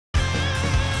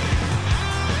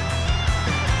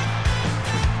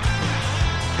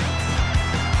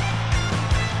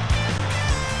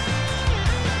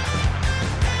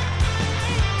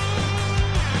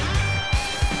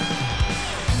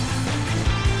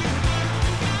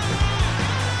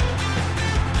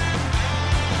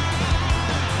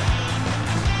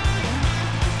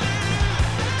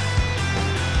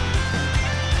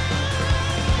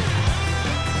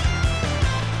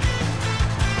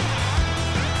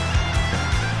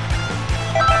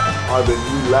Alright, baby,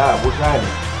 we live. What's happening?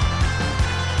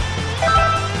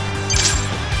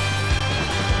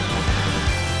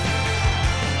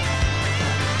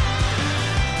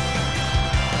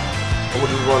 I'm gonna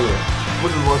just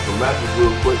run some matches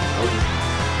real quick. I'm just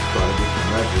trying to get some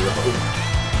matches out.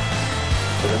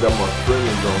 I got my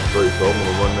streaming zone straight, so I'm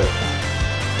gonna run that.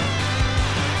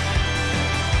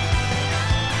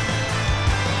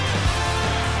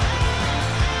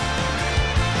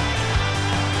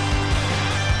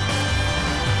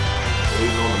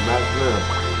 Waiting on the match now.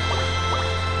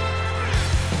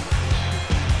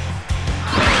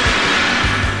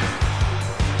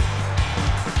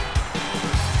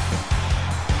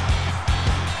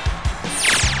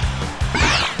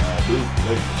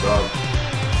 Next job.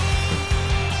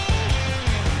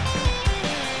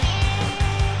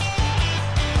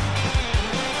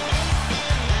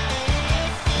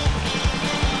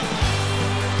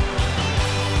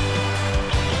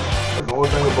 That's the only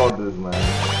thing about this, man.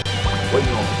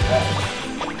 Waiting on the pass.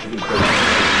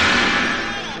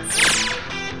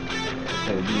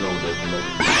 Can't do no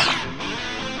destination.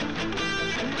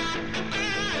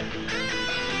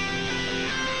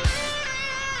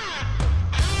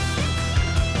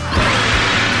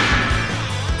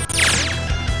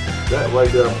 That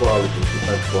right there, I'm probably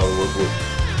work with.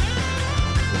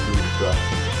 Let's do the shot.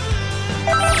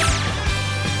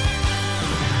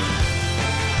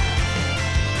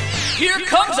 Here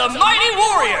comes a mighty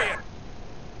warrior!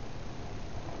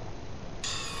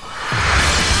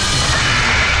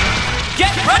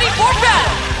 Get ready for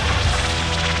battle!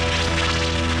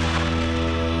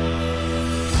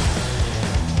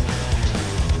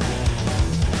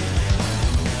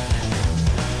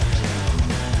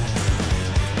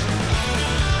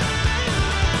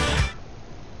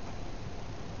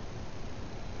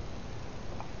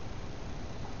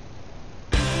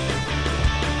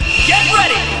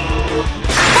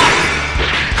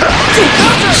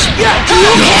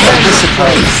 Learn to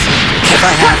suppose. If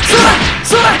I have to.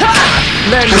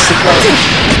 Learn to suppose.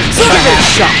 Give it a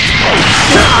shot.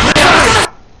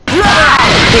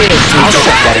 I'll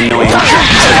shut that annoying jerk.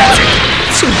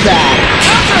 Too bad.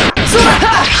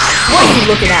 What are you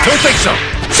looking at? Don't think so.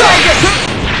 Try this.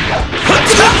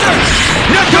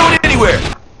 Not going anywhere.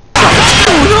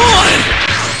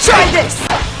 Try this.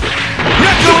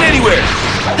 Not going anywhere.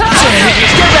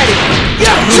 Get ready.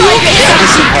 Try this. Learn to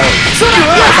suppose.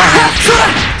 If I have to.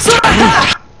 What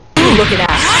are you looking at?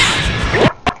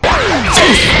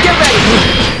 Get ready.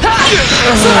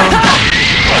 What's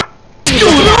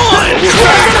going on?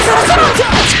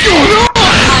 What's going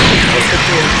on?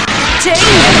 Take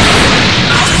it.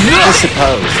 I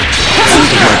suppose.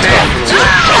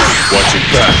 Watch it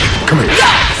back. Come here.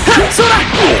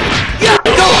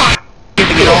 Go on.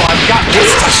 Giving it all I've got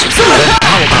this time.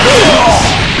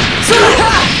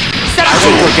 I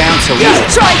won't go down so easy.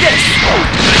 Try this.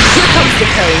 Here comes the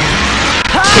pain.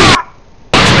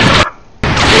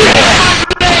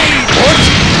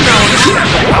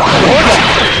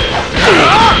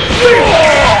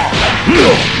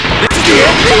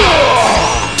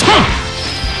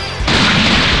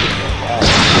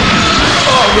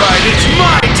 Alright, it's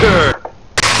my turn!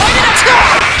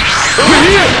 Over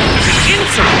here! The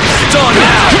insert! It's on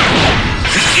now!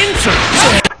 The insert!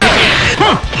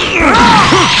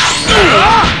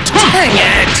 Dang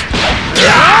it!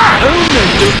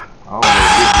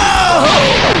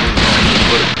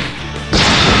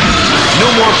 No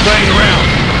more playing around!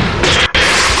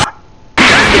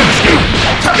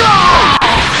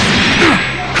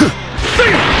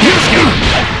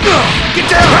 Get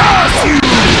down! You!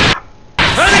 I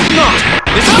think not!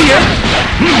 This is the end!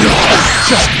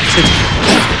 Just sit.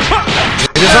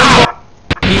 It is unlocked.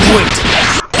 Wait.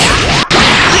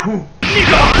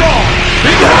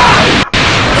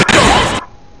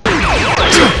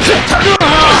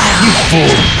 You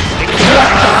fool!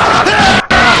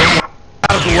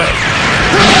 Out of the way!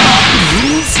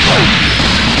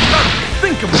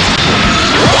 Think of it!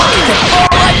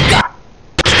 All I've got!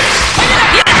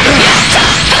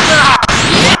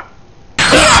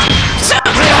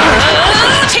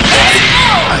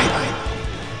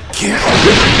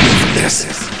 This.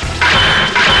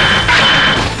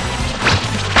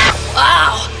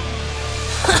 Wow!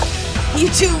 You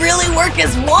two really work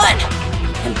as one!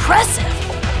 Impressive!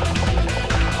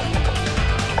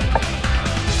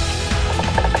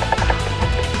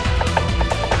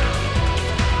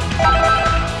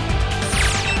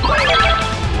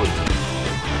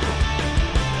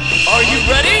 Are you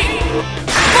ready?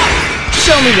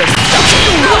 Show me your stuff.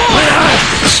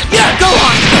 Yeah, go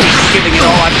on. Giving it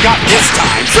all I've got this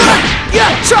time.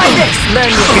 Yeah, try this. Learn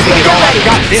your Giving it all I've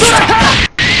got this time.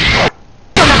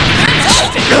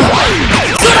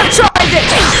 Try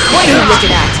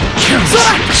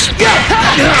Let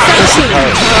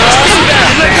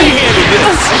me handle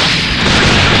this!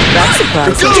 That's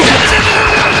surprising.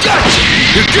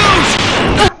 Here goes!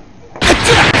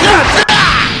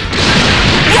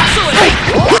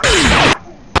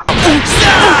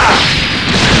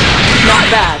 Not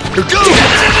bad. Here goes!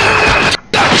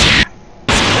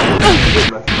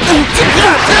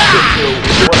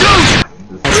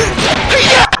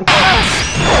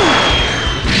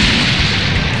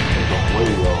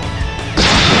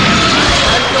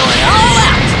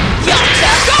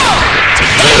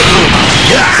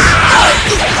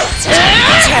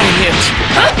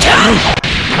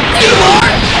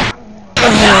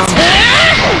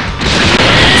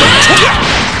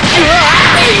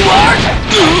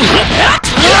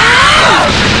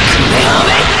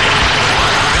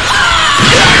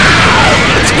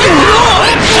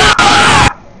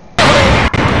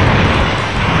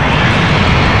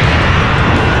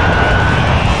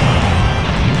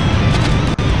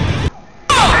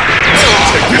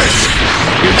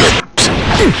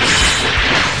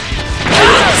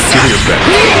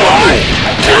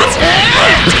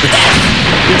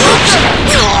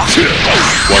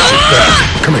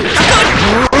 Come here.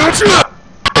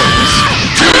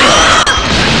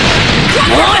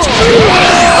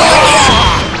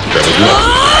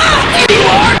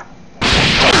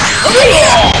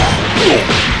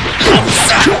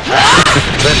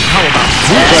 Then how about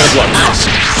try to block this?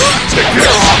 Take this.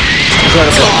 Try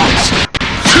to block this.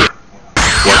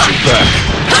 Watch your back.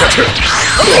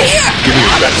 Over here! Give me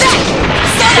your best.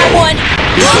 Saw that one!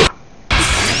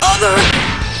 Other!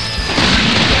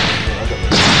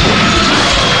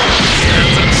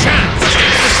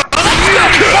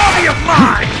 Body of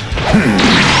mine!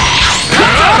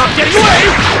 Not getting away!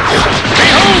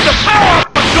 Behold the power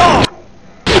of God!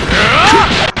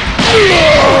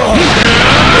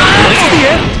 That's the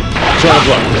end! Try to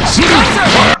block this.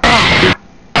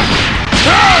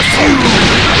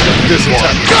 This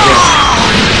attack.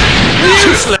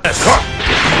 Useless!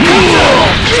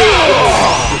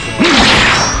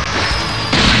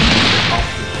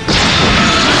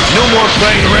 No more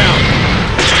playing around!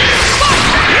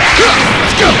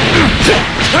 Let's go!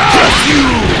 You!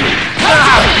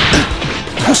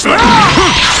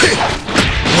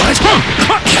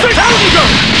 What? Down you go!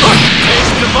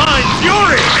 It's divine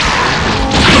fury!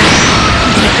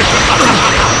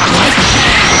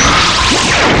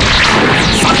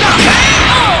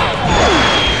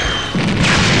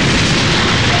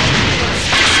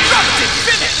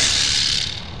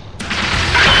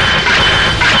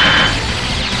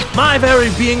 My very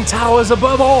being towers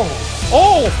above all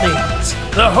things,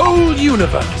 the whole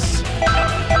universe.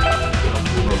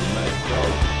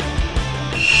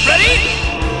 Ready?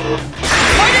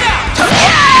 Fight it out!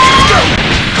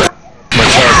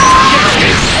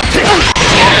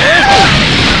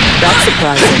 That's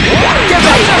surprising. Get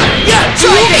ready!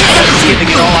 Try it! Giving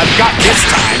it all I've got this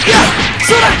time.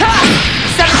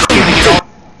 Giving it all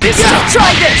this time.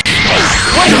 Try this!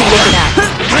 What are you looking at?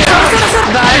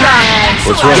 Bye-bye.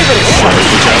 What's wrong? Give it a shot.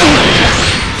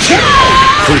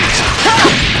 Freeze.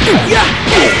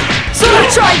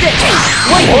 Try this!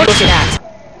 What are you looking at?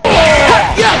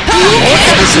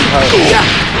 Listen,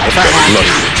 if I had luck,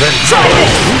 then Try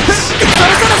this!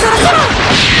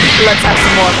 Let's have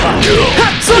some more fun.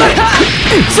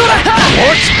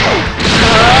 what?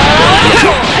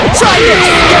 Try this!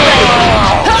 Get ready!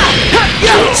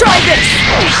 Try this!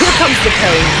 Here comes the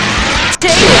code.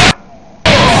 Take it!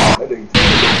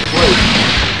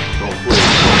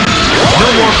 No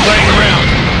more playing around.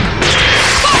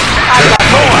 I got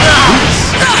more!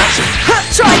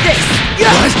 Try this!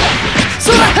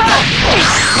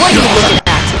 What are you looking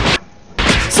at?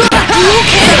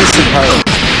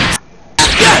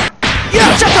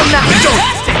 Check them now!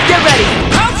 Get ready!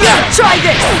 Try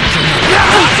this!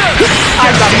 I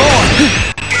got more!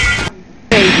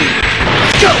 Baby!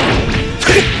 Go!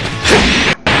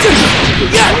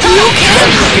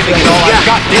 Giving it all I've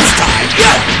got this time.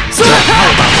 Get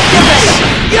ready!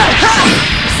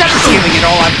 Giving it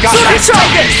all I've got this Try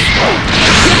time. this!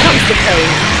 Here comes the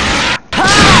code.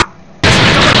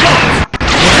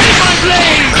 My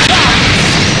blade!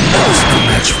 That's no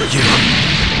match for you.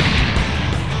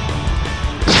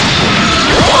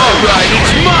 Alright,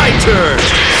 it's my turn!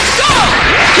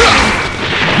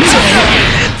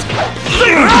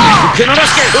 You cannot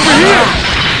escape! Over here!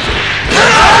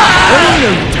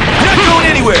 Not going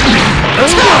anywhere!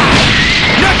 Let's go!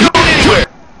 Not going anywhere!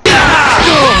 Not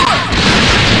going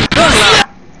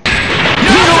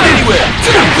anywhere!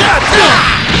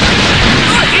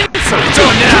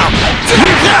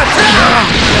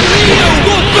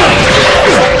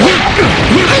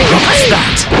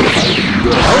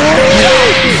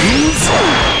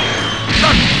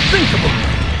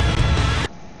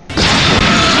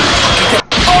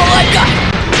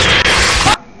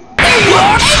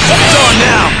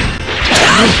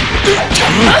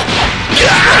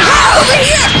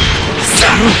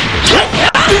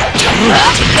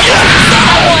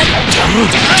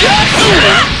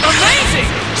 Amazing!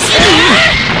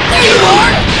 There you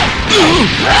are!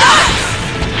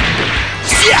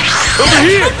 Over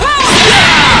here!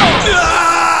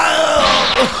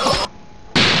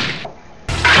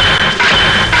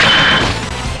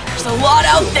 There's a lot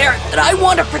out there that I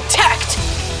want to protect!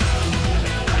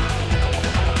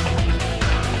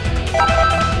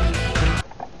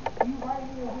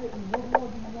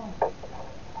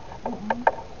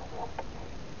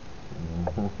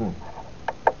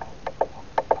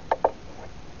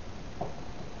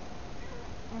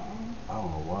 I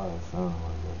don't know why it sounds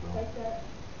like that though.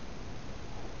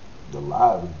 The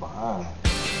live is behind.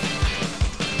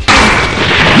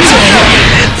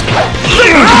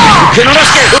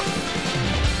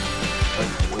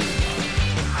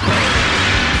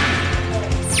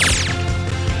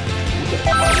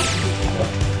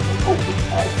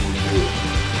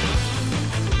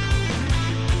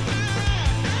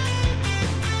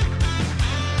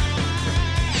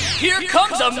 Here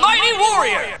comes a mighty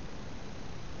warrior!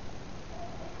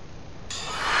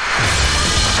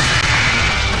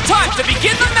 Time to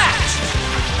begin the match!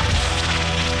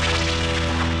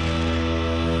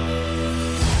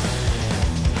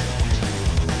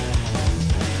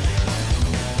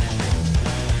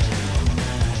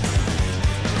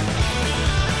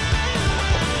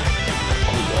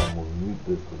 I'm gonna mute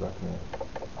this because I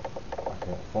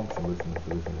can't function listening to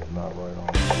this and it's not right on.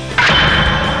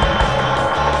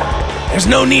 There's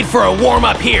no need for a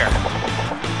warm-up here.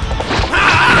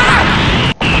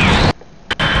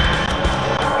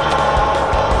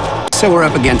 So we're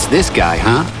up against this guy,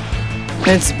 huh?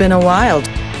 It's been a while.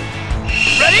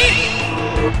 Ready?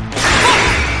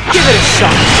 Give it a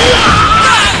shot.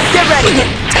 Get ready.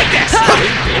 Take this.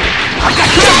 I've got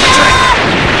you on the trick.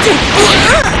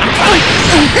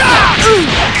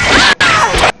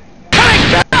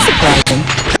 That's surprising.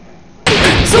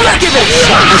 So let's give it a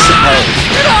shot, I suppose.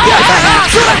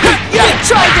 Yeah,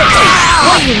 try this.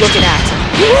 What are you looking at?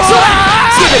 Let's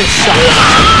give it a shot.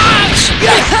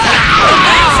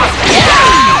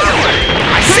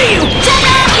 I see you.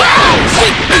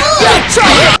 Yeah,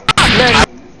 try it.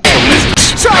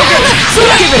 Try this. So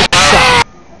let's give it a shot.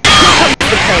 Here comes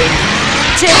the pain.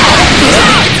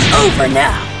 It's over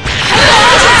now!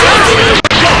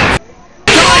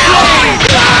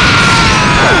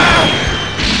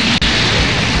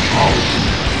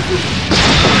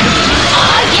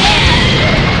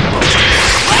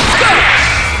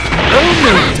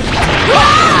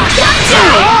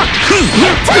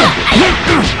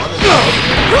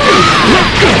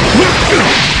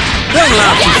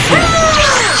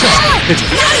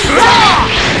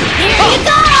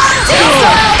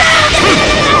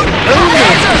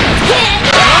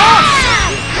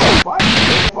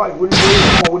 Fight, what are you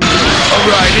doing?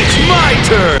 Alright, it's my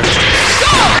turn!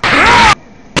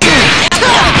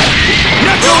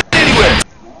 Not going anywhere!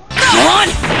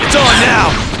 It's on now!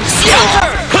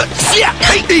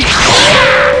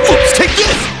 Oops, take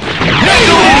this! Not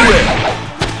going anywhere!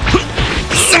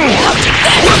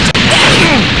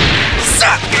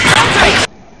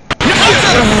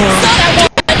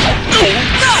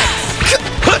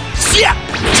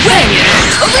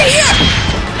 Over here!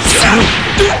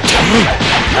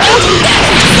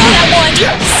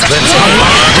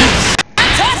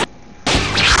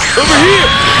 Over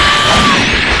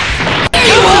here! There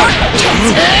you are!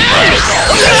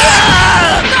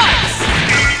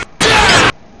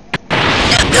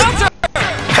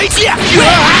 Hey,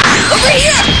 Over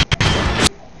here!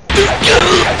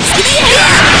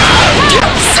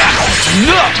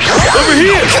 enough! Over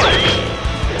here!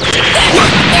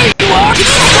 There you are!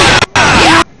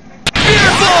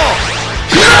 Fearful!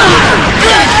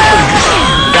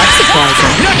 That's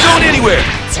surprising. Not going anywhere!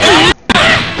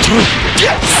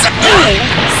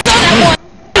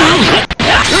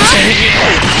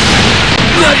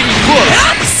 Not even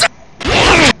close!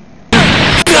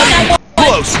 Not even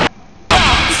close!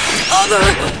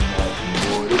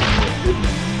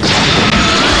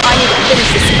 I need to finish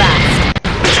this fast.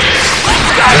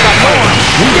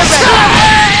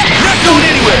 Not going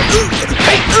anywhere!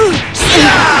 Hey!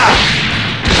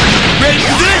 Ready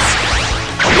for this?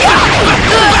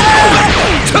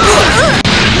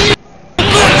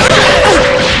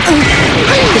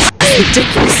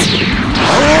 Ridiculous.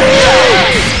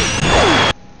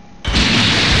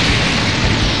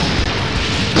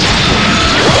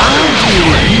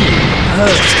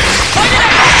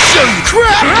 Show you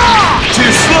crap!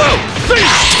 Too slow! There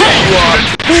you are!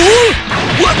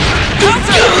 What? This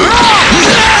is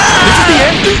the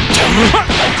end?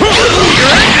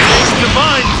 Your anger is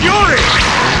divine!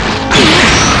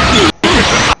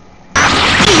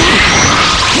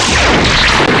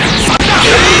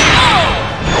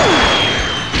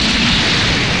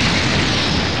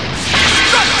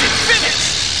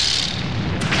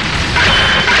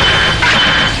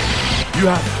 You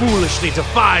have foolishly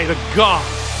defied the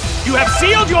gods. You have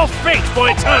sealed your fate for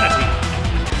eternity.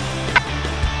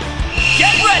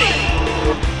 Get ready!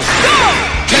 Go!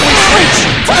 Can we switch?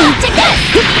 Take that!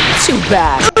 Too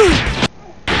bad.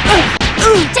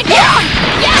 Take that!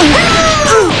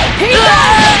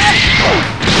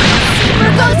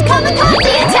 Super Ghost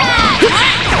Kamikaze attack!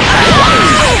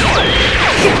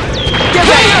 Get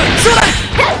ready!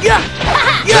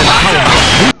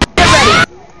 Get ready!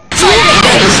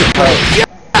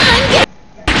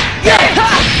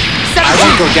 I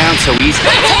won't go down so easy.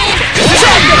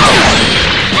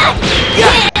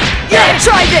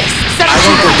 Try this! I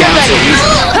won't go down so easy.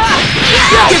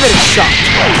 Give it a shot!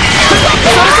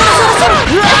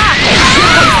 Here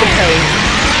comes the pain!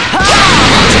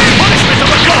 Punishment of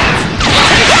the gods!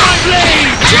 Take my blade!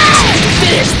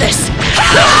 Finish this!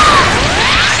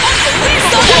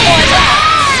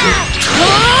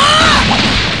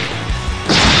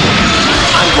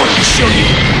 I'm going to show you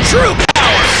true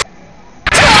power!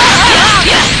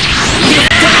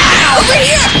 Over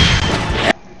here!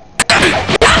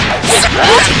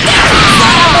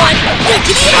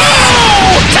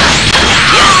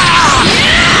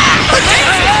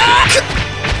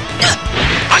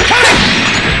 I'm coming!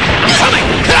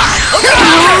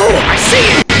 I see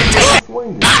you!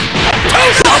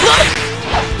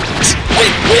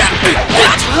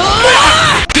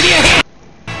 Give me a hand!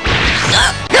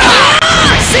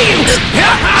 I see you!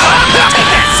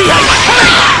 See how you're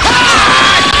coming!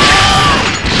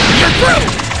 You're through!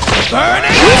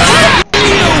 Burning!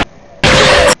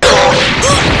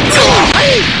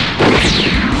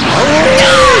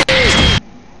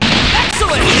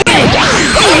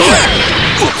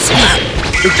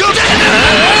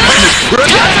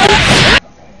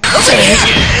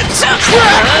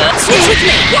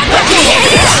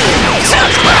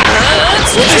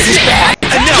 This is bad!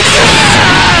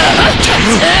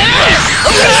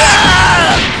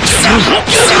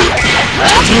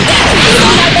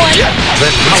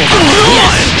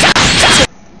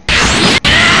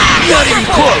 Not even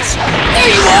close! There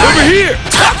you are! Over here!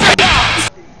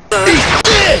 Eat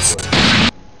this!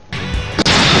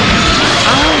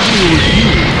 I'll deal with you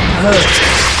first.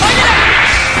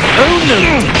 Oh no!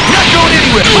 Not going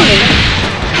anywhere!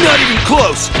 Not even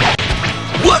close!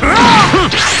 What?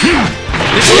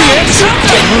 This is it!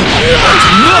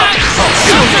 No! I'll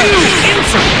show you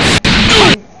infinite!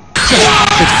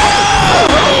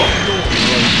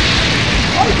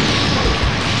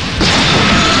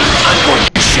 I'm going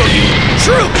to show you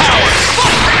true power!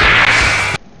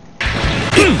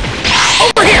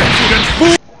 Over here!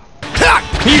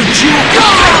 You Jew!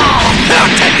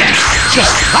 Take this!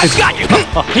 Just, I've got you!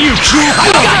 You Jew!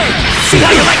 I've got you! See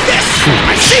how you like this?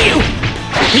 I see you!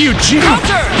 You Jew!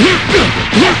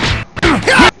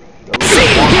 See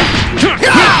you!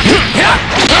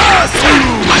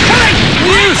 I'm coming!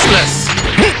 Useless!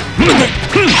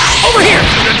 Over here!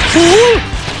 Fool!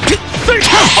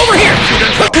 Over here!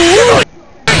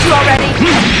 You already?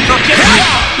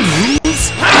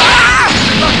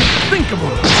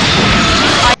 Unthinkable!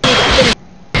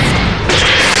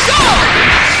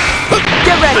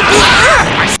 Get ready!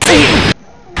 I see you!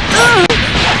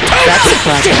 That's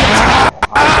surprising.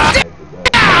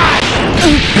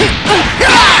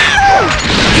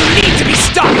 You need to be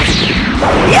stopped!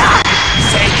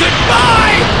 Say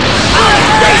goodbye!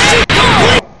 Operation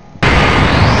complete!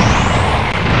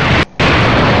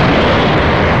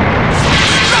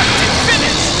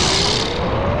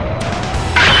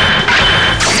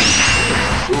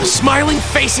 The smiling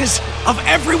faces of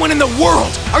everyone in the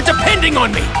world are depending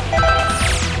on me!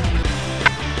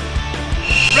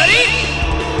 Ready?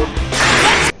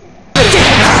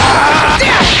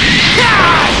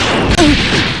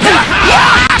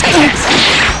 Take this!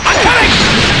 I'm coming!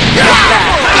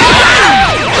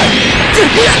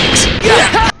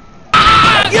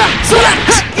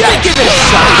 Give it a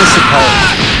shot! I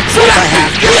suppose. If I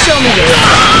have to. Show me this!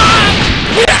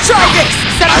 Try this!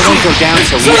 I won't go down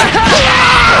so easy.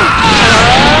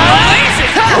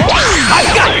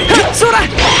 I've got it!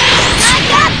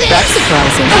 That's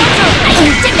surprising.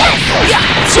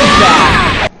 Too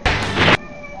bad.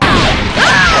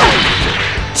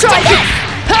 Try this!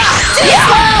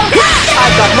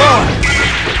 I've got more!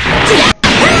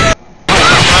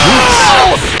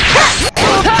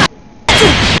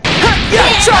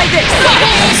 Try this!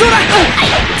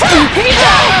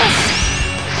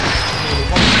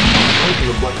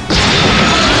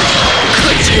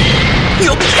 Could you?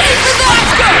 You'll pay for that!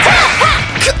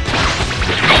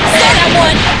 I said I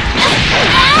won!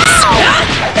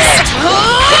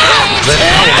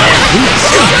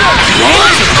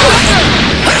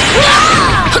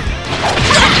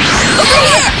 Over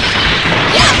here!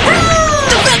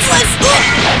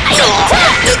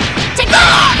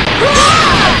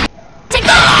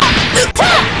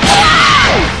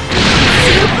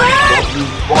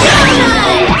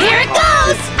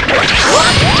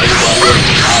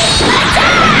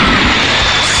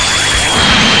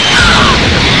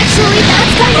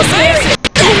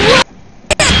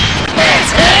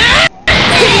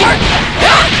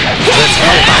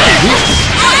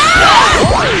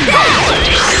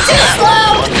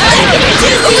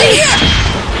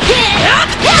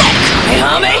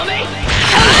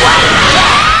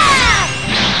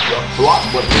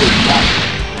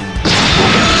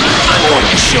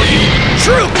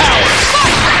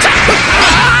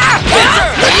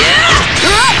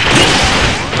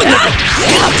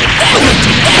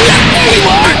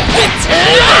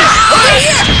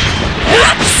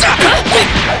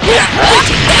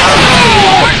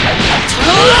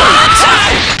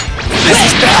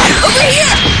 Over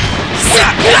here!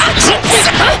 Saw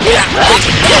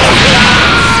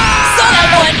that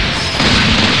one!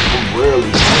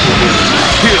 Rarely.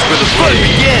 Here's where the fun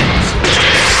begins.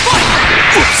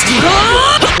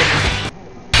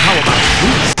 How about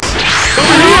this?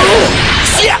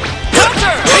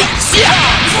 Counter!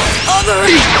 Other!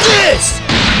 Eat this!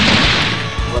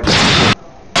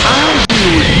 I'll do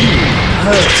what you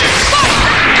hurt.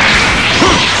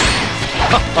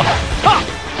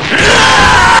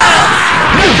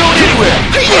 Not going anywhere.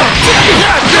 This.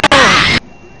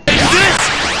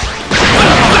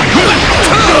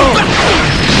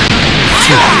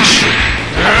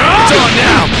 It's on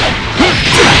now.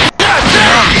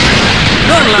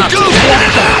 Not allowed.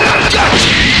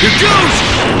 Here goes.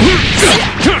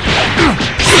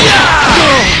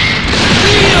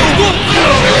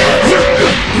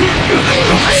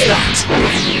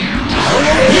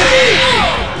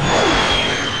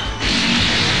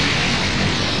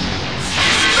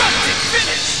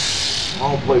 I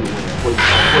don't play to win. I play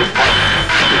fight.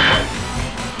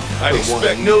 I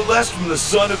expect no less from the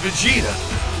son of Vegeta.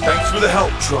 Thanks for the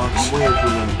help, Trunks. I'm winning too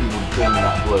many people to tell me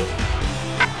not to play.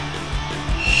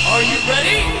 Are you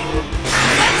ready?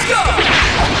 Let's go!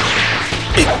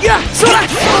 Yeah! Sora!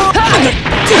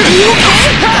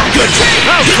 Good take!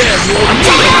 Out there,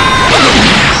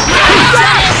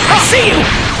 I'll see you!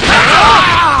 Get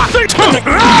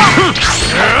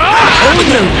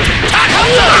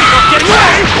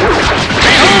away!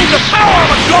 Behold the power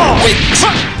of a god!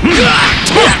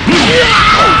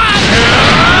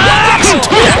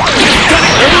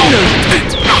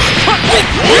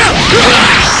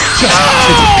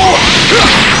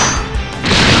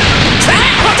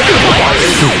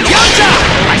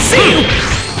 I see you!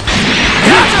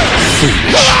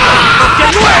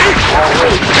 Get away!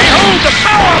 Behold the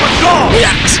power of a god!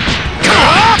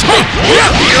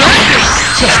 You're ended!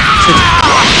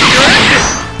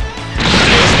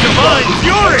 It's divine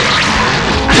fury!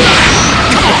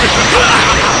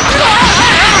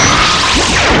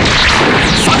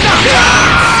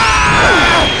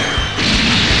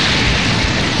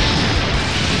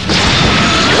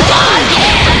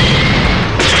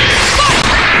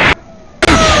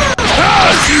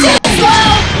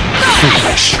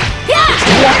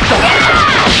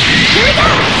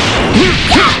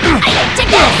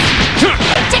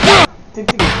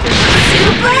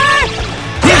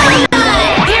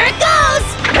 Here it goes!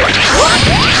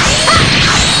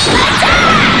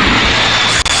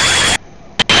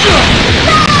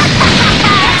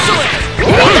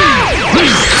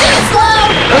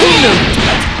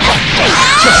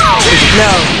 No,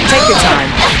 take your time.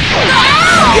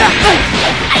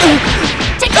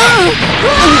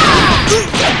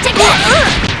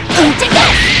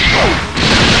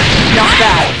 Not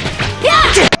bad.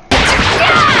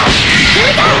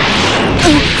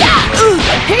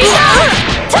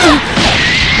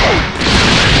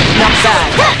 Not bad.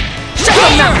 Shut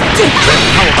up now.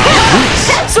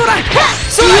 Sora!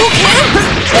 Sora!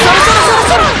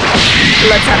 Sora!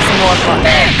 Let's have some more fun.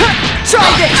 Try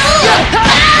this!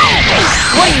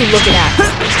 What are you looking at?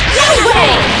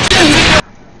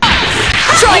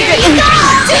 Try this!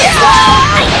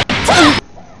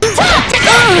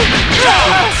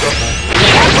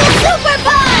 Super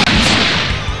punch!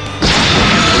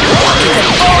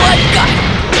 All I've got!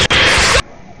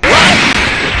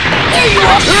 There you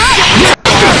are!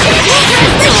 Here you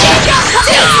go!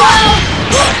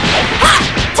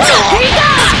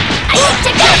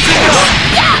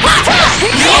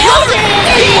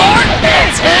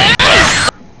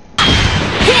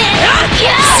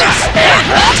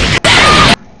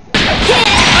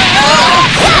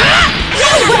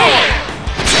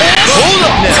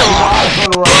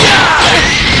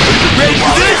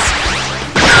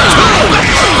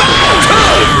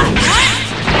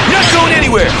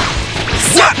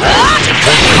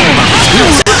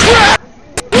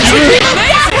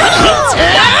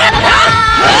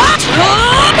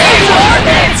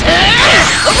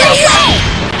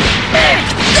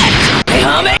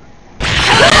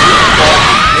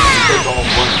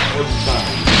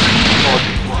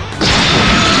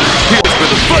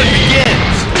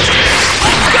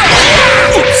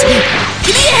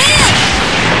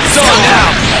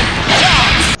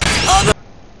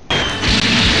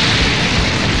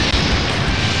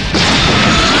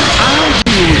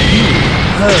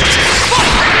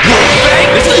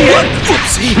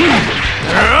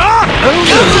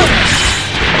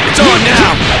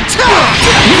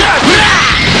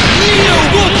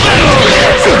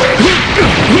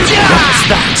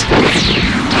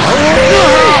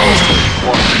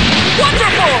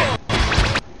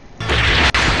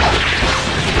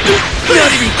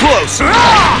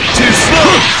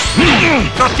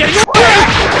 Not getting away!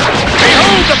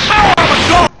 Behold the power of a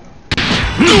god!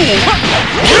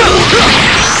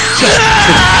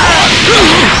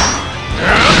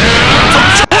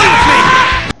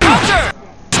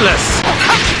 Useless!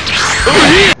 Over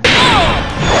here!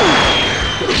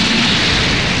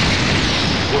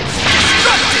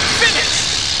 Destructive finish!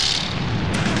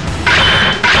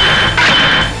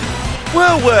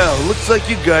 Well, looks like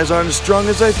you guys aren't as strong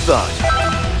as I thought.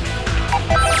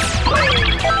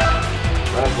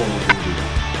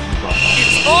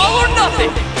 It's all or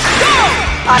nothing.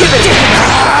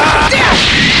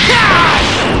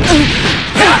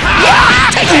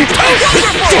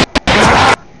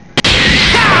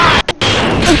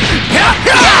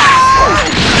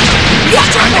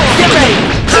 Get ready!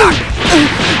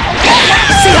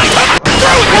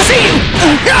 See you!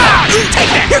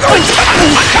 Take that! You're going to...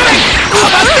 I'm coming! How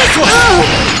about this one?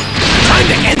 Time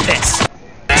to end this!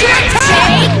 Take this!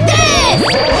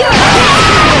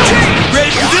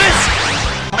 Ready for this?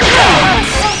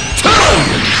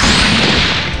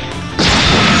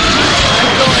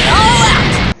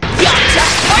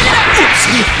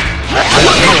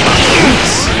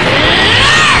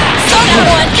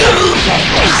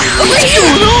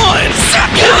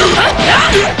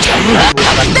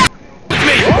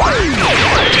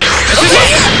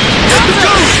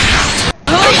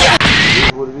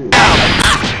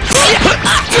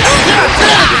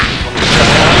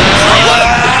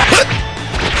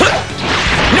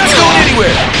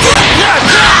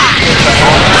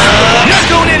 Not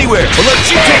going anywhere! I'll let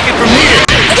you take it from here!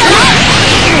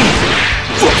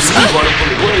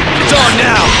 It's on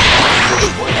now!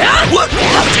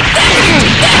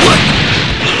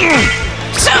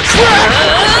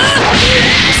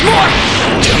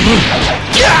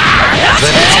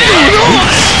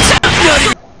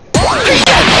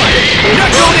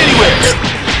 Not going anywhere!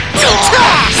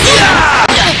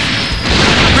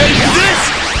 Ready for this?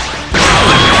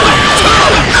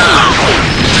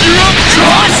 You're up,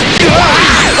 Josh!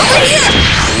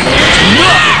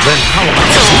 Then how about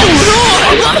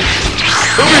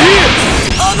Over here!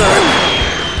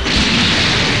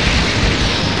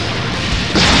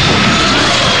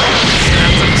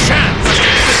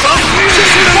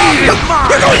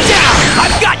 You're going down!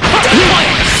 I've got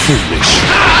plans! foolish?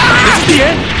 This is the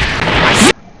end!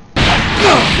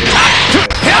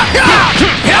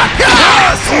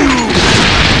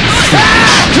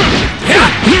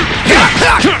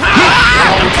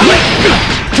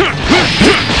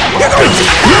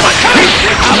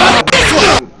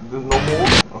 There's no more?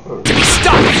 Give me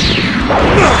stop!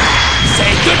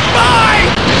 Say goodbye!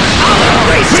 I'll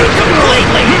erase you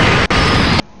completely!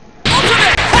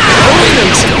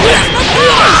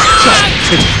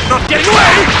 Not getting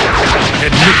away!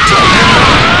 Admit to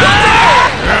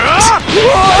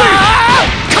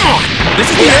Come on! This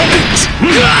is the end!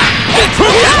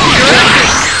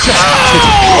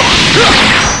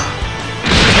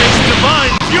 It's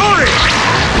divine fury!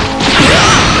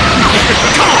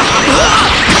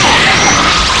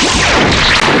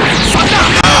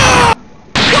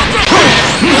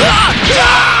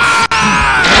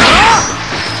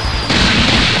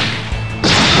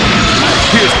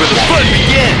 Here's where the fun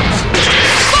begins!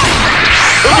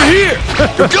 Over here!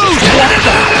 Here goes!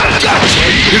 Gotcha!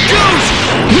 Here goes!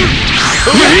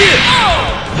 Over here!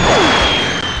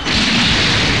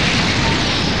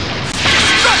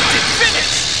 Destructive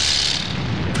finish!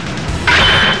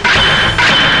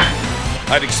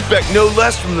 I'd expect no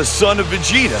less from the son of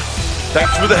Vegeta.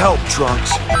 Thanks for the help,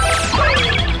 Trunks.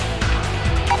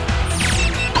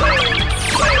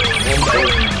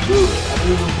 Good. I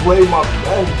didn't even play my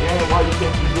best game. Why you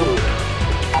think you good?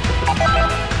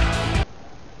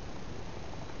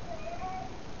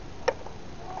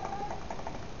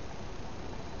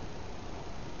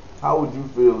 How would you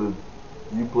feel if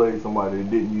you played somebody that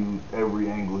didn't use every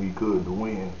angle he could to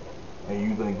win, and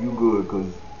you think you good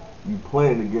because you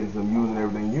playing against him using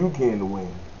everything you can to win?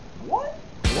 What?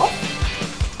 What?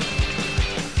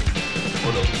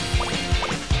 What up?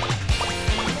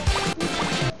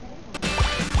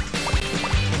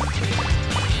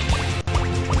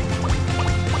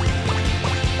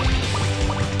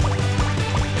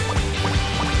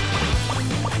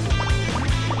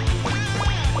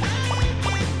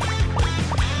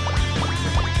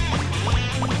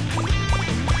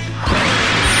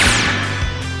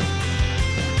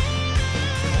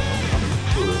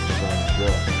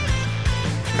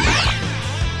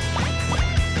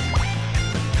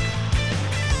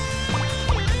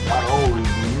 Not only do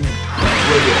you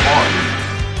play your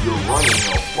hardest, you're running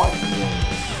a fighting game.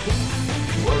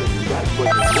 You're running, you got to put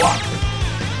the block.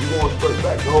 You going straight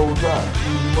back the whole time.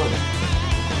 Easy money.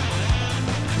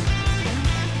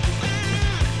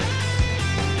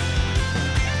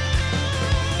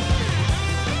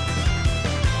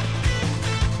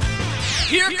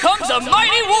 Here comes a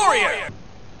mighty warrior!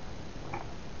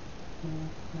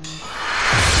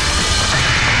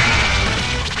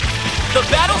 The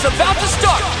battle's about to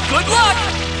start! Good luck!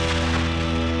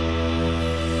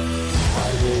 I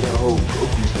ain't that whole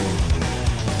Goku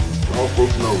thing. All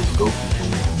folks know it's Goku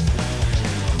thing.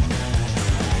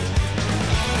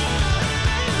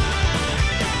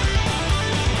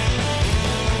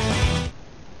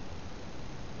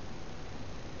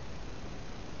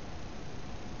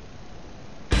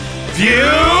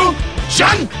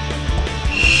 Fusion!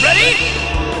 Ready?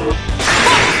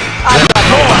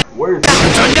 Where is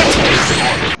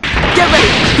Get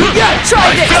ready! Try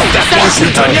this! Felt that once you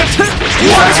done yet?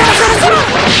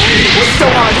 So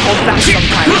hard to hold back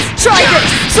sometimes. Try this!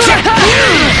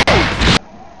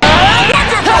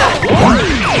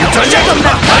 You done yet?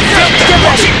 I felt that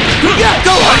once.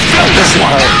 Go on! I felt this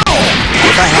one.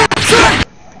 If I have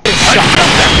I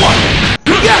felt that one.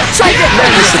 Try this!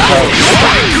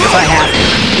 if I have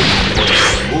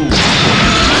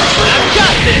I've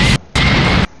got this!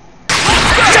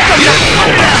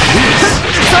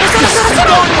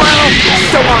 Going well!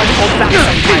 So hard to hold back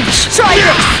sometimes. Try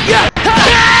this!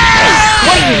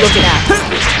 What are you looking at?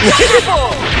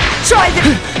 Wonderful! Try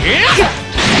this!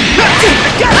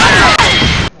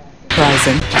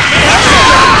 Rising.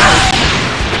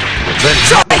 Then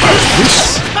talk about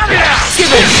this.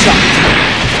 Give it a shot.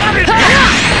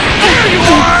 Here you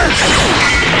are.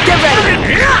 Get ready.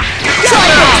 Try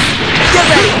this. Get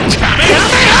ready.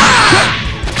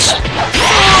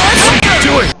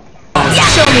 Do it.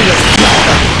 Show me this.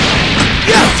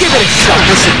 Give it a shot.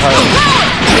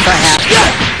 if I have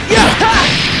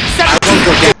I won't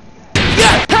go down.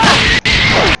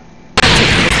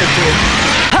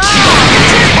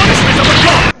 Punishment of a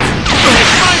god. Take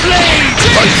my blade.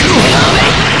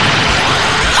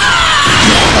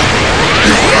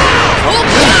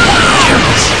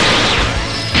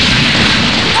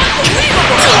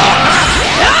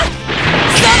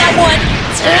 That one!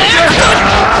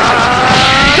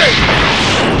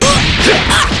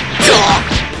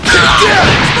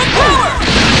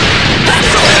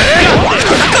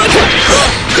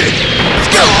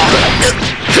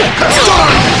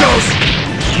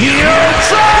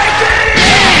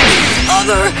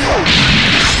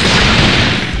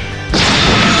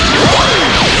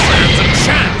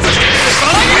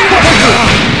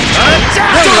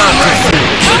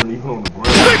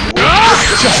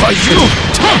 Just like you!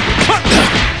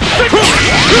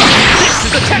 This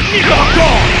is a technique of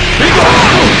God!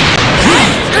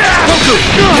 Goku!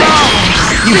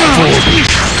 You fool!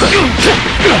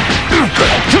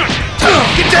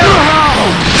 Get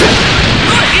down!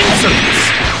 Insolence!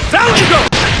 Down you go!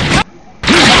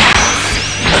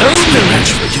 That's no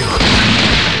match for you!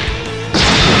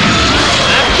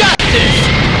 I've got this!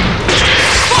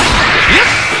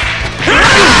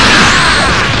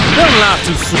 Don't laugh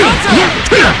too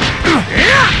soon!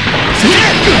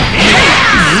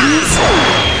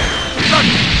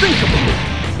 Unthinkable!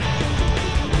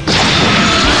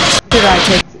 Did I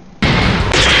take?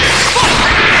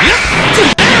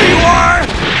 There you are!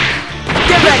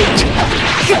 Get ready.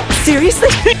 Seriously?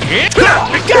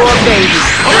 Poor baby.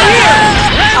 Over here!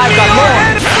 I've got more.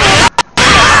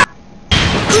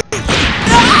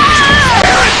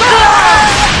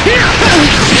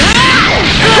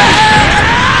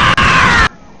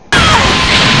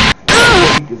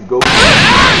 Just go.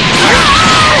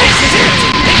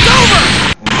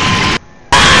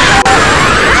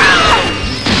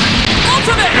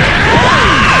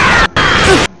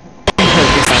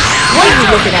 What are you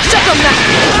looking at? Check 'em now.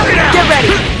 Get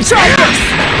ready. Try this.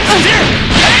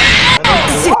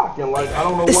 Rocking like I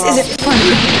don't know This why. isn't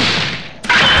funny.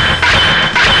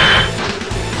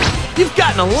 You've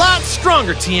gotten a lot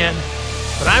stronger, Tien.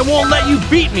 But I won't let you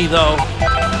beat me, though.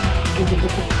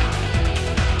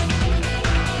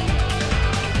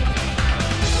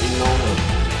 Ain't on him.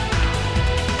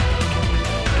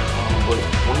 But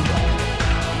 25.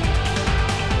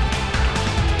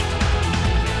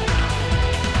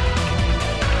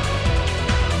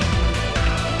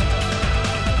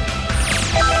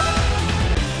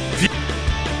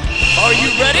 Are you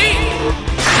ready?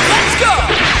 Let's go!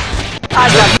 I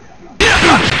got it.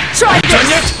 Try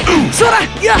this. Sora.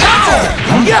 Yeah.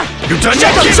 You done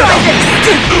Check 'em. yet? Try this.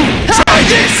 Try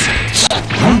this!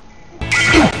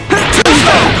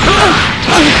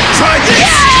 Try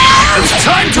this! It's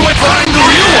time to find the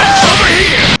real one! Over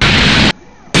here!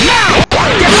 Now!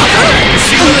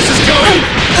 See where this is going?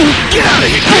 Get out of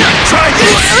here! Try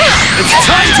this! It's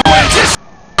time to anticipate!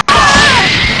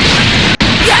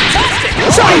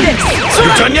 Try this. You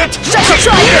done yet? Try this.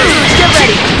 Get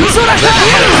ready. Sora.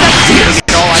 Here's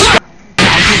all I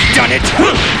got! done it!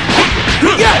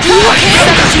 Giving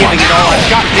it all I've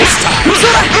got this time!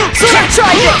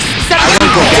 Try this! I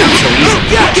won't go down so easy!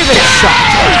 Give it a shot!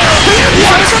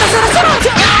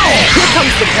 Here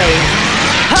comes the pain.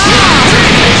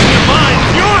 Your mind,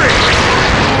 fury!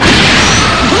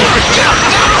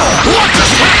 What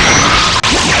just happened?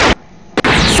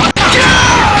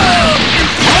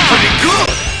 Pretty good!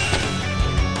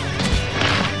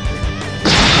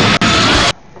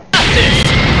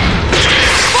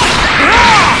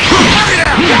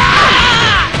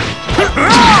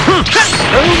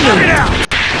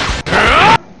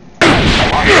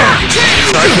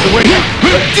 Sorry for the wait.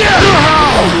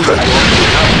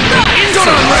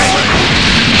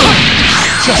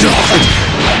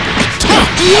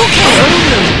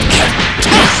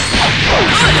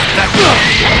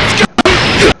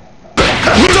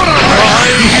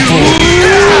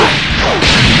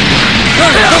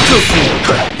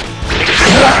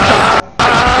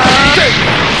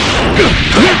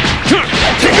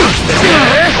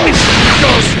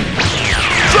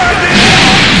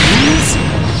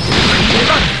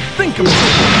 Think about it.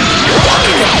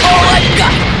 All I've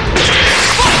got.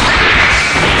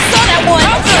 Saw that one.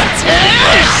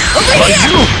 Over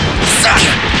here. Saw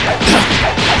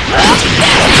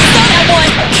that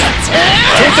one.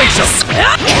 Don't think so.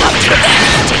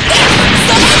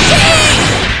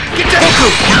 Get down, Goku.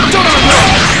 Don't unload.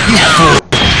 You fool.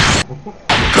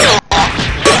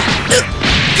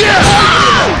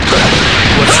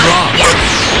 What's wrong?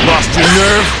 Lost your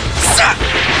nerve?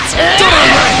 Don't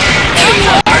unload.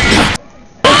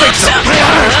 Don't think so.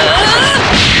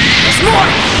 There's more.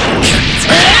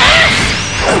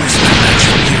 I was not much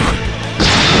for you.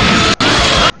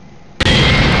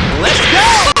 Let's go!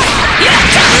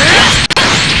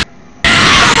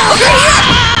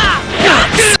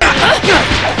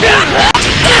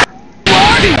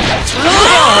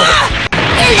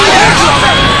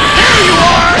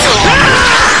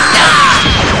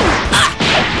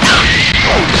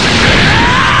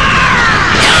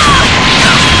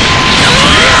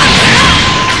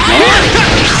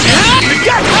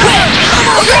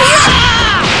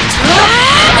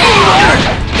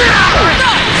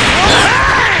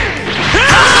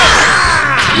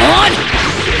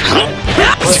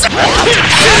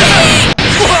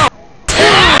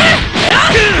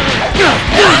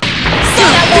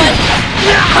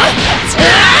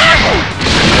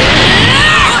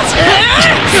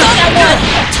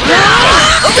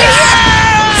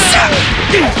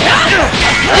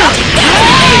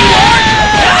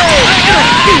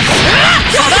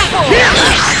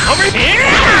 Over here!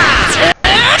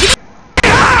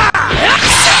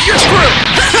 You're screwed!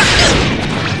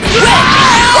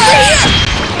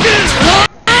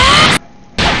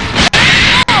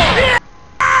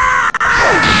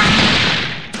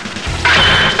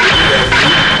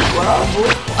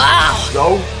 Wow. So,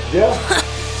 yeah.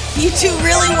 You two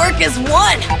really work as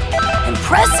one.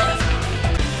 Impressive.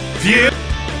 View.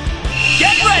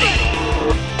 Get ready!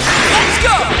 Let's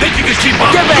go! Think you can keep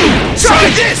up? Get ready! Try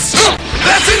this!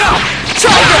 That's enough!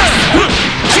 Try this!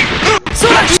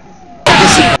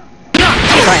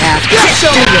 If I have to,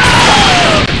 show me this.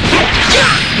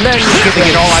 Learn me Giving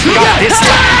it all I've got this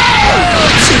time!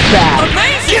 too bad.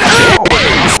 Amazing!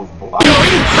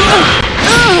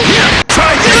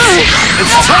 Try this!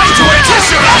 It's time to test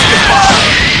your basketball!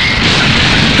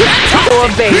 Or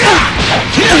baby.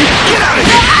 Get out of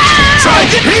here! Try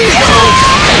this! Here you go!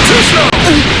 Too slow!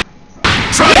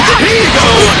 Try this! Here you go!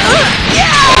 Get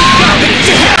out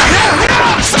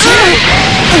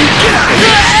of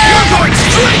here! You're going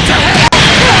straight to hell!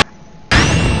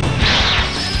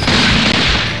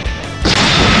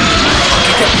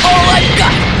 All I've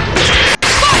got.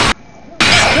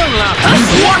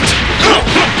 What?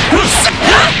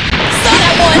 Saw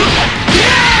that one.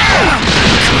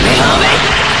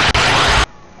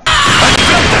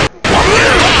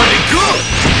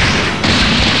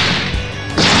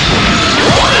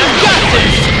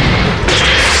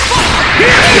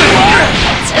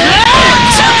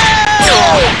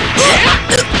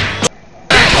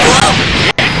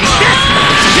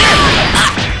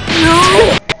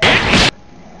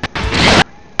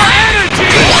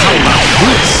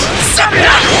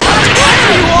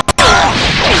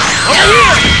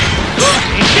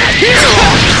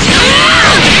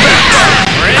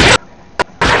 Pretty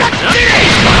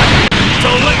good!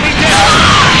 Don't let me down!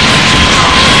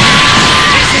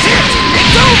 This is it!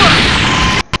 It's over!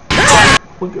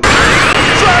 Look at that.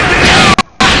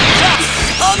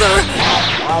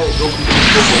 I'll deal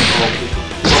with you.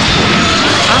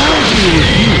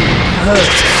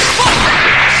 Hurt.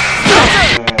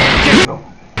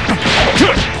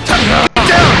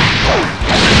 Down!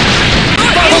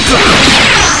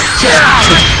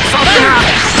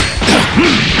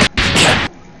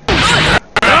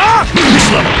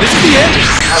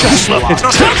 slow. Got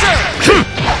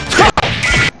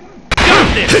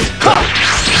this.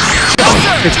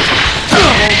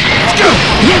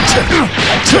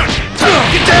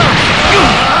 Get down.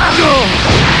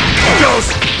 Goes.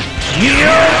 You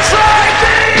try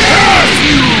this.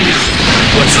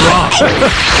 What's wrong?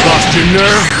 Lost your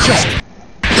nerve? Just.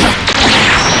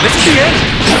 This is the end.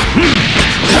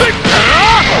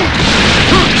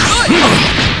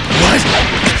 What?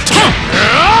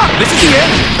 This is the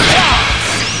end.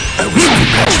 I was too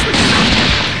much for you.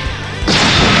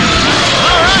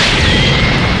 Alright.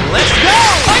 Let's go.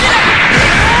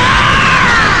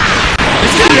 This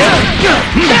is the end.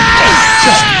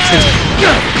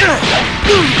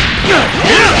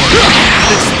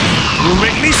 This will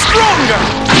make me stronger.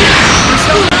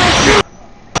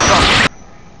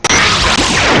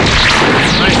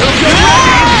 I hope you're ready.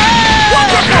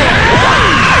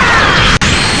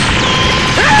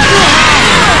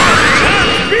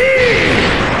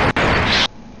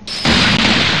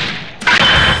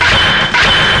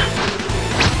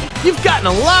 You've gotten a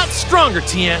lot stronger,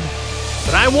 Tien,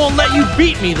 but I won't let you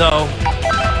beat me, though.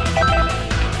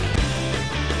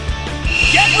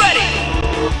 Get ready!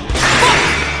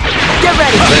 Get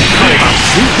ready!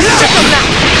 Check them out!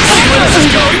 See where this is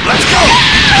going? Let's go!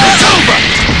 It's over!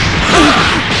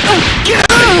 Get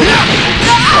out of here!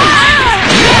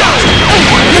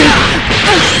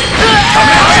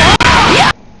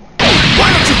 Why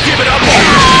don't you give it up?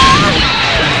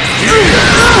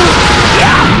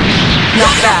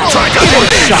 Not bad. Try to hold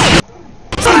it!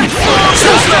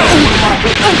 Too slow!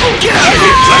 Get out of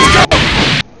here! Let's go!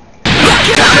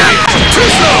 Get out of here! Too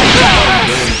slow!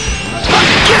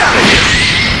 Get out of here!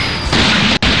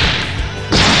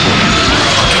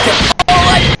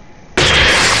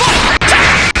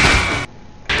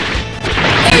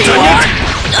 There you are!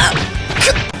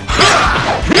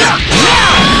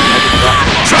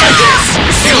 Try this!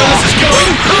 See where this is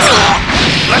going?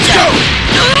 Let's go!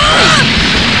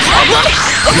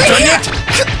 You done yet?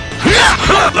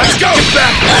 Let's go! Get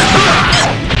back!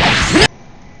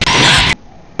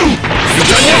 You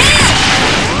done yet?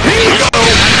 Here you go!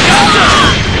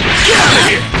 Get out of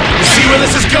here! See where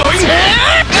this is going?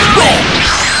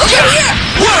 Okay, here!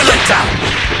 Whirl it down!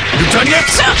 You done yet?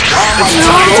 It's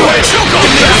time to choke on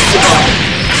this!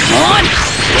 Come on!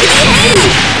 I've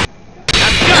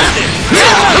got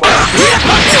this!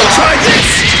 Try this!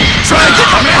 Try this!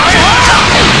 Come here!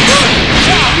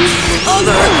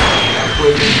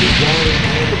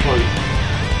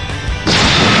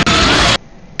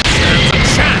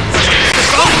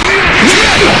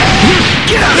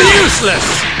 Get out of here! Useless!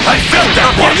 I felt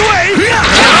that one!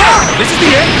 This is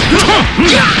the end!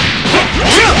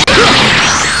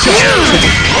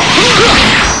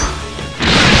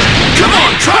 Come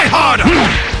on, try harder!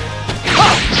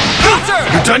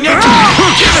 You done yet?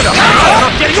 Give it up!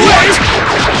 Not getting away!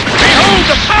 Behold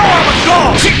the power of a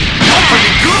god! You're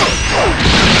pretty good!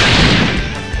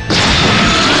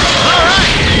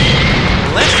 Alright!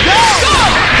 Let's go!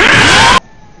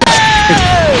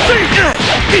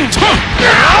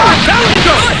 Down you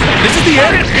go! This is the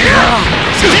end!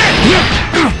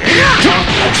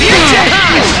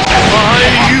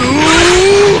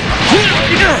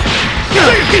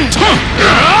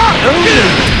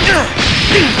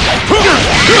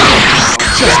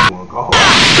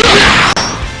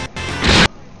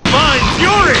 Mind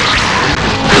fury!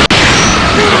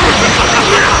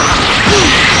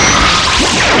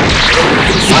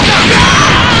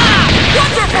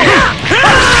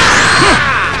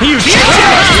 You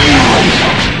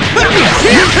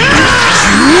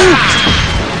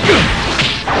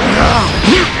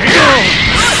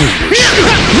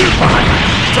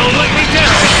don't let me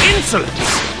down! Insolence!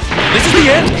 This is the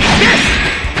end! Yes!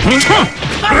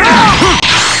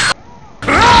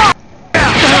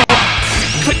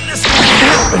 Could this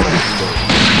happen?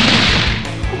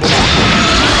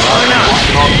 Why not?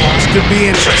 This could be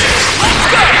interesting. Let's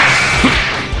go!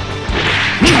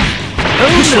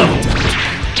 Too slow.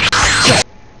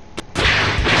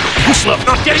 Too slow.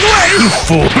 Not getting away! You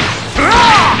fool!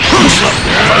 Too slow.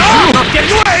 Not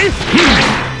getting away!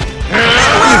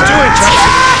 What are you doing,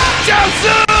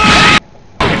 Johnson?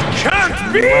 It can't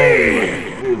be!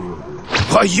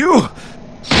 Are you?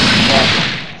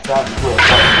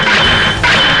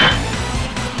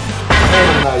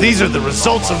 These are the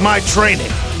results of my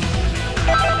training.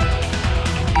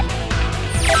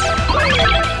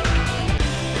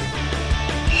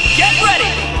 Get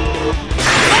ready!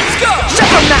 Let's go! Shut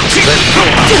up now!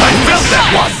 I felt that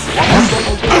one!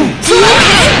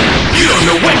 You don't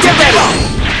know when to get up!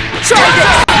 Try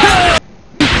this!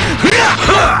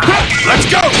 Let's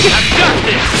go! I've got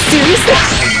this! Seriously?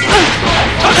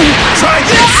 Try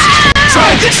this! Try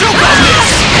this! on this!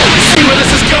 See where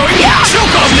this is going?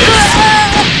 Choke on this!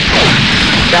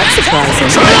 That's surprising.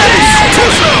 Try this! Too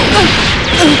slow!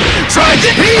 Try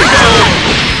this! Here you go!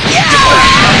 Get out of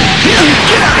here!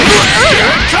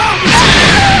 Here it comes!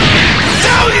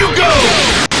 Down you go!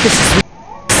 This is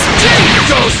Here it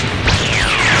goes!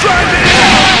 Try this!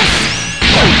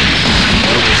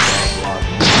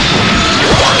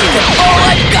 All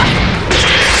I've got.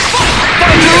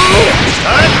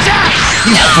 Attack!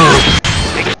 You fool!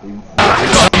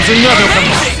 Comes another one!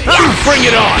 Bring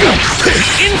it on!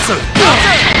 Insert!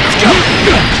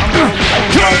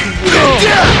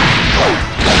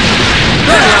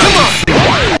 Come on!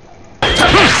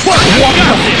 Walk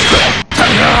out this!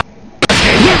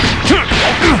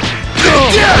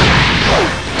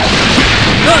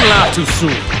 Don't laugh too soon!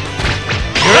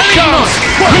 Here it comes!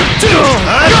 1, 2,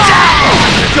 attack!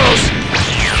 Here it goes!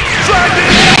 Drive it!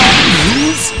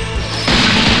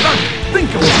 Think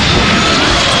of it!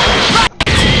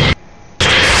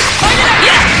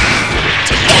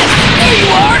 There you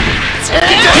are.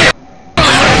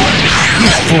 You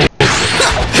fool!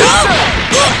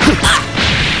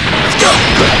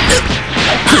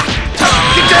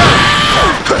 Get down!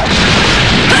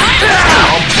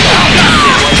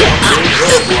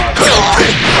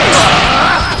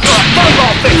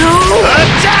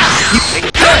 Attack!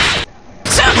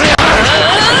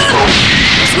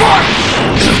 More.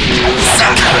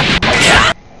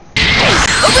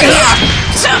 Over here.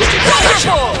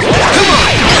 Wonderful. Come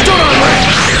on! Don't unlearn!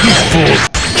 You fool!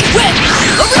 Win.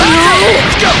 Over here.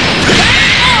 Let's go.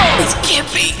 This can't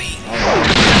be.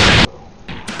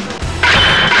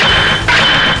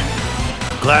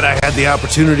 Glad I had the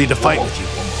opportunity to fight with you.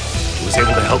 It was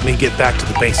able to help me get back to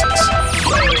the basics.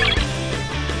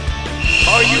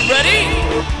 Are you ready?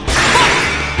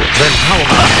 Then how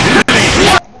about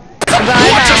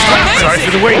Bye. Sorry for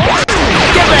the wait.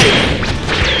 Get ready.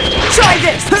 Try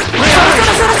this. Let's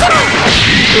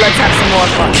have some more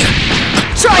fun.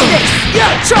 Try this.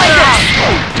 Try this.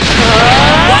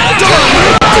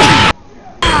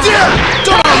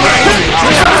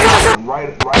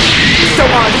 So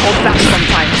hard to hold back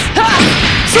sometimes.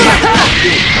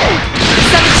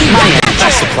 17 minutes.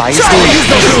 That supply is Try going. this.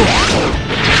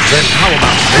 Then how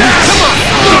about come on!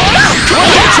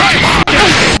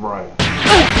 Right.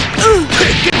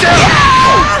 Get down!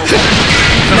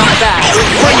 Not bad.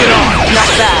 Bring it on!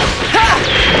 Not bad.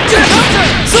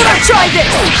 Try this.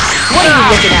 What are you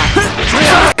looking at?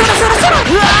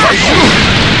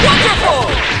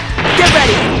 Wonderful. Get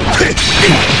ready.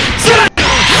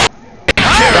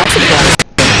 That's a good.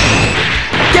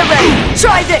 Get ready.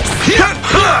 Try this.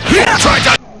 Try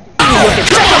to...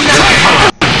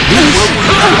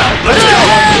 Let's go.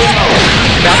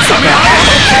 That's a bad.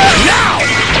 Now!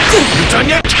 You done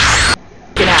yet?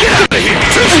 Get out. Get out of here!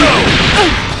 Too slow!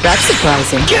 That's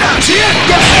surprising. Get out! Get out!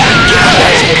 Get out!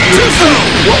 Too slow!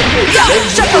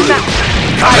 Shut your mouth.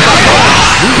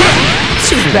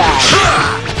 Too bad.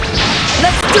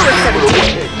 Let's do it,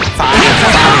 17. Fine.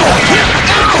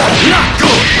 Not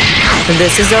good!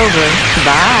 This is over.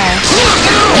 Bye.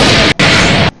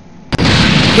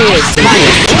 Here's the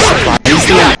supply.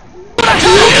 I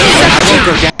won't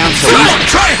go down so easy.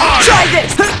 Try hard! Try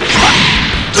this.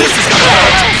 This is gonna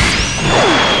hurt!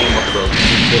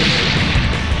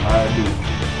 I do.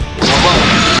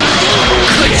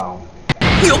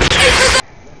 You'll pay for that.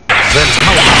 Then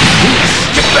how about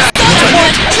Get back! You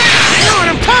know what?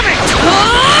 I'm coming!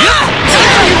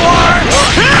 There you are!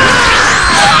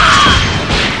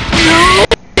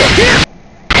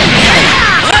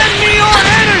 Lend me your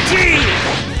energy!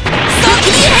 Stop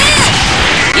in your hand.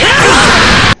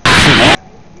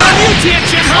 On you,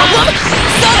 Tien-Chin, huh?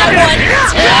 Stop that one.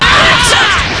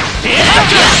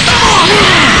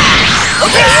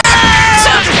 Over here.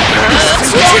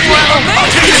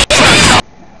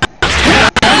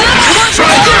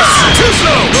 Try this! Too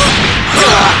slow!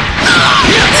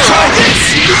 Try this!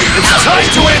 It's time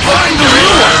to find the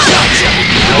real one!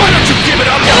 Why don't you give it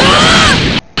up?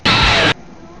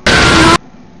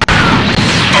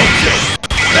 Okay,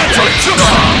 that's what it took!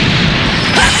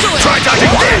 Try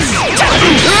dodging this!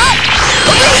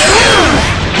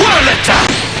 Well, let down!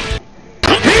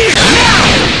 Now!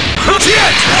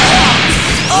 Jet!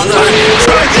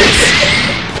 Try this!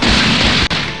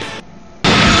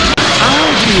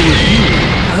 I'll deal with you.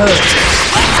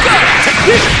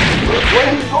 Where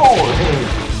he going?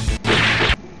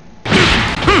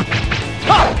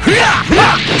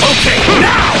 Okay,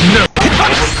 now! No! Get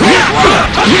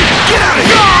out of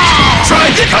here! Try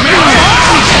this! Come here!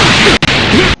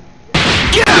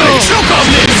 Get out of here! Choke on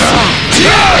this!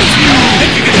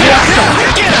 Think you can get out of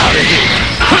here!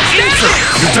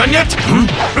 You done yet? You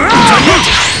done yet?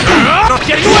 Not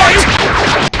getting away!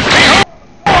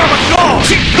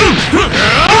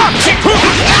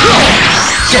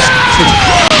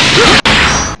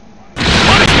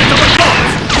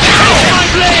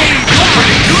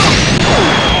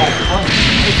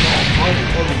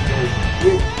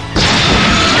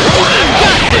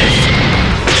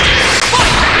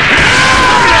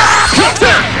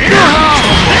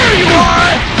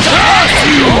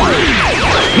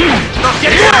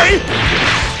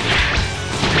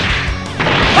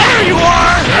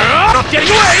 Getting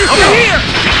away! Over here!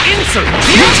 Insert!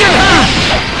 Future!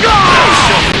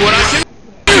 Show me what I can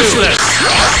do! Useless!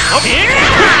 Over here!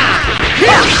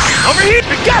 Here! Over here!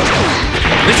 Gotcha!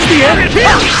 This is the end!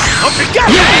 Here! Over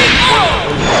gotcha!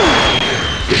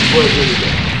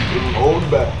 Hold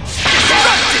back.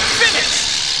 It's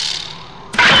finished!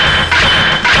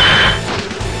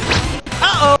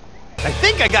 Uh-oh! I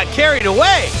think I got carried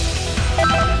away!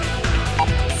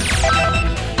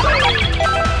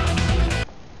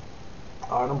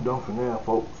 Alright, I'm done for now,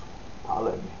 folks.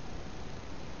 Holla at me.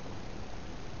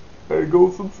 Hey, go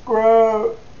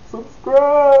subscribe.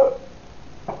 Subscribe.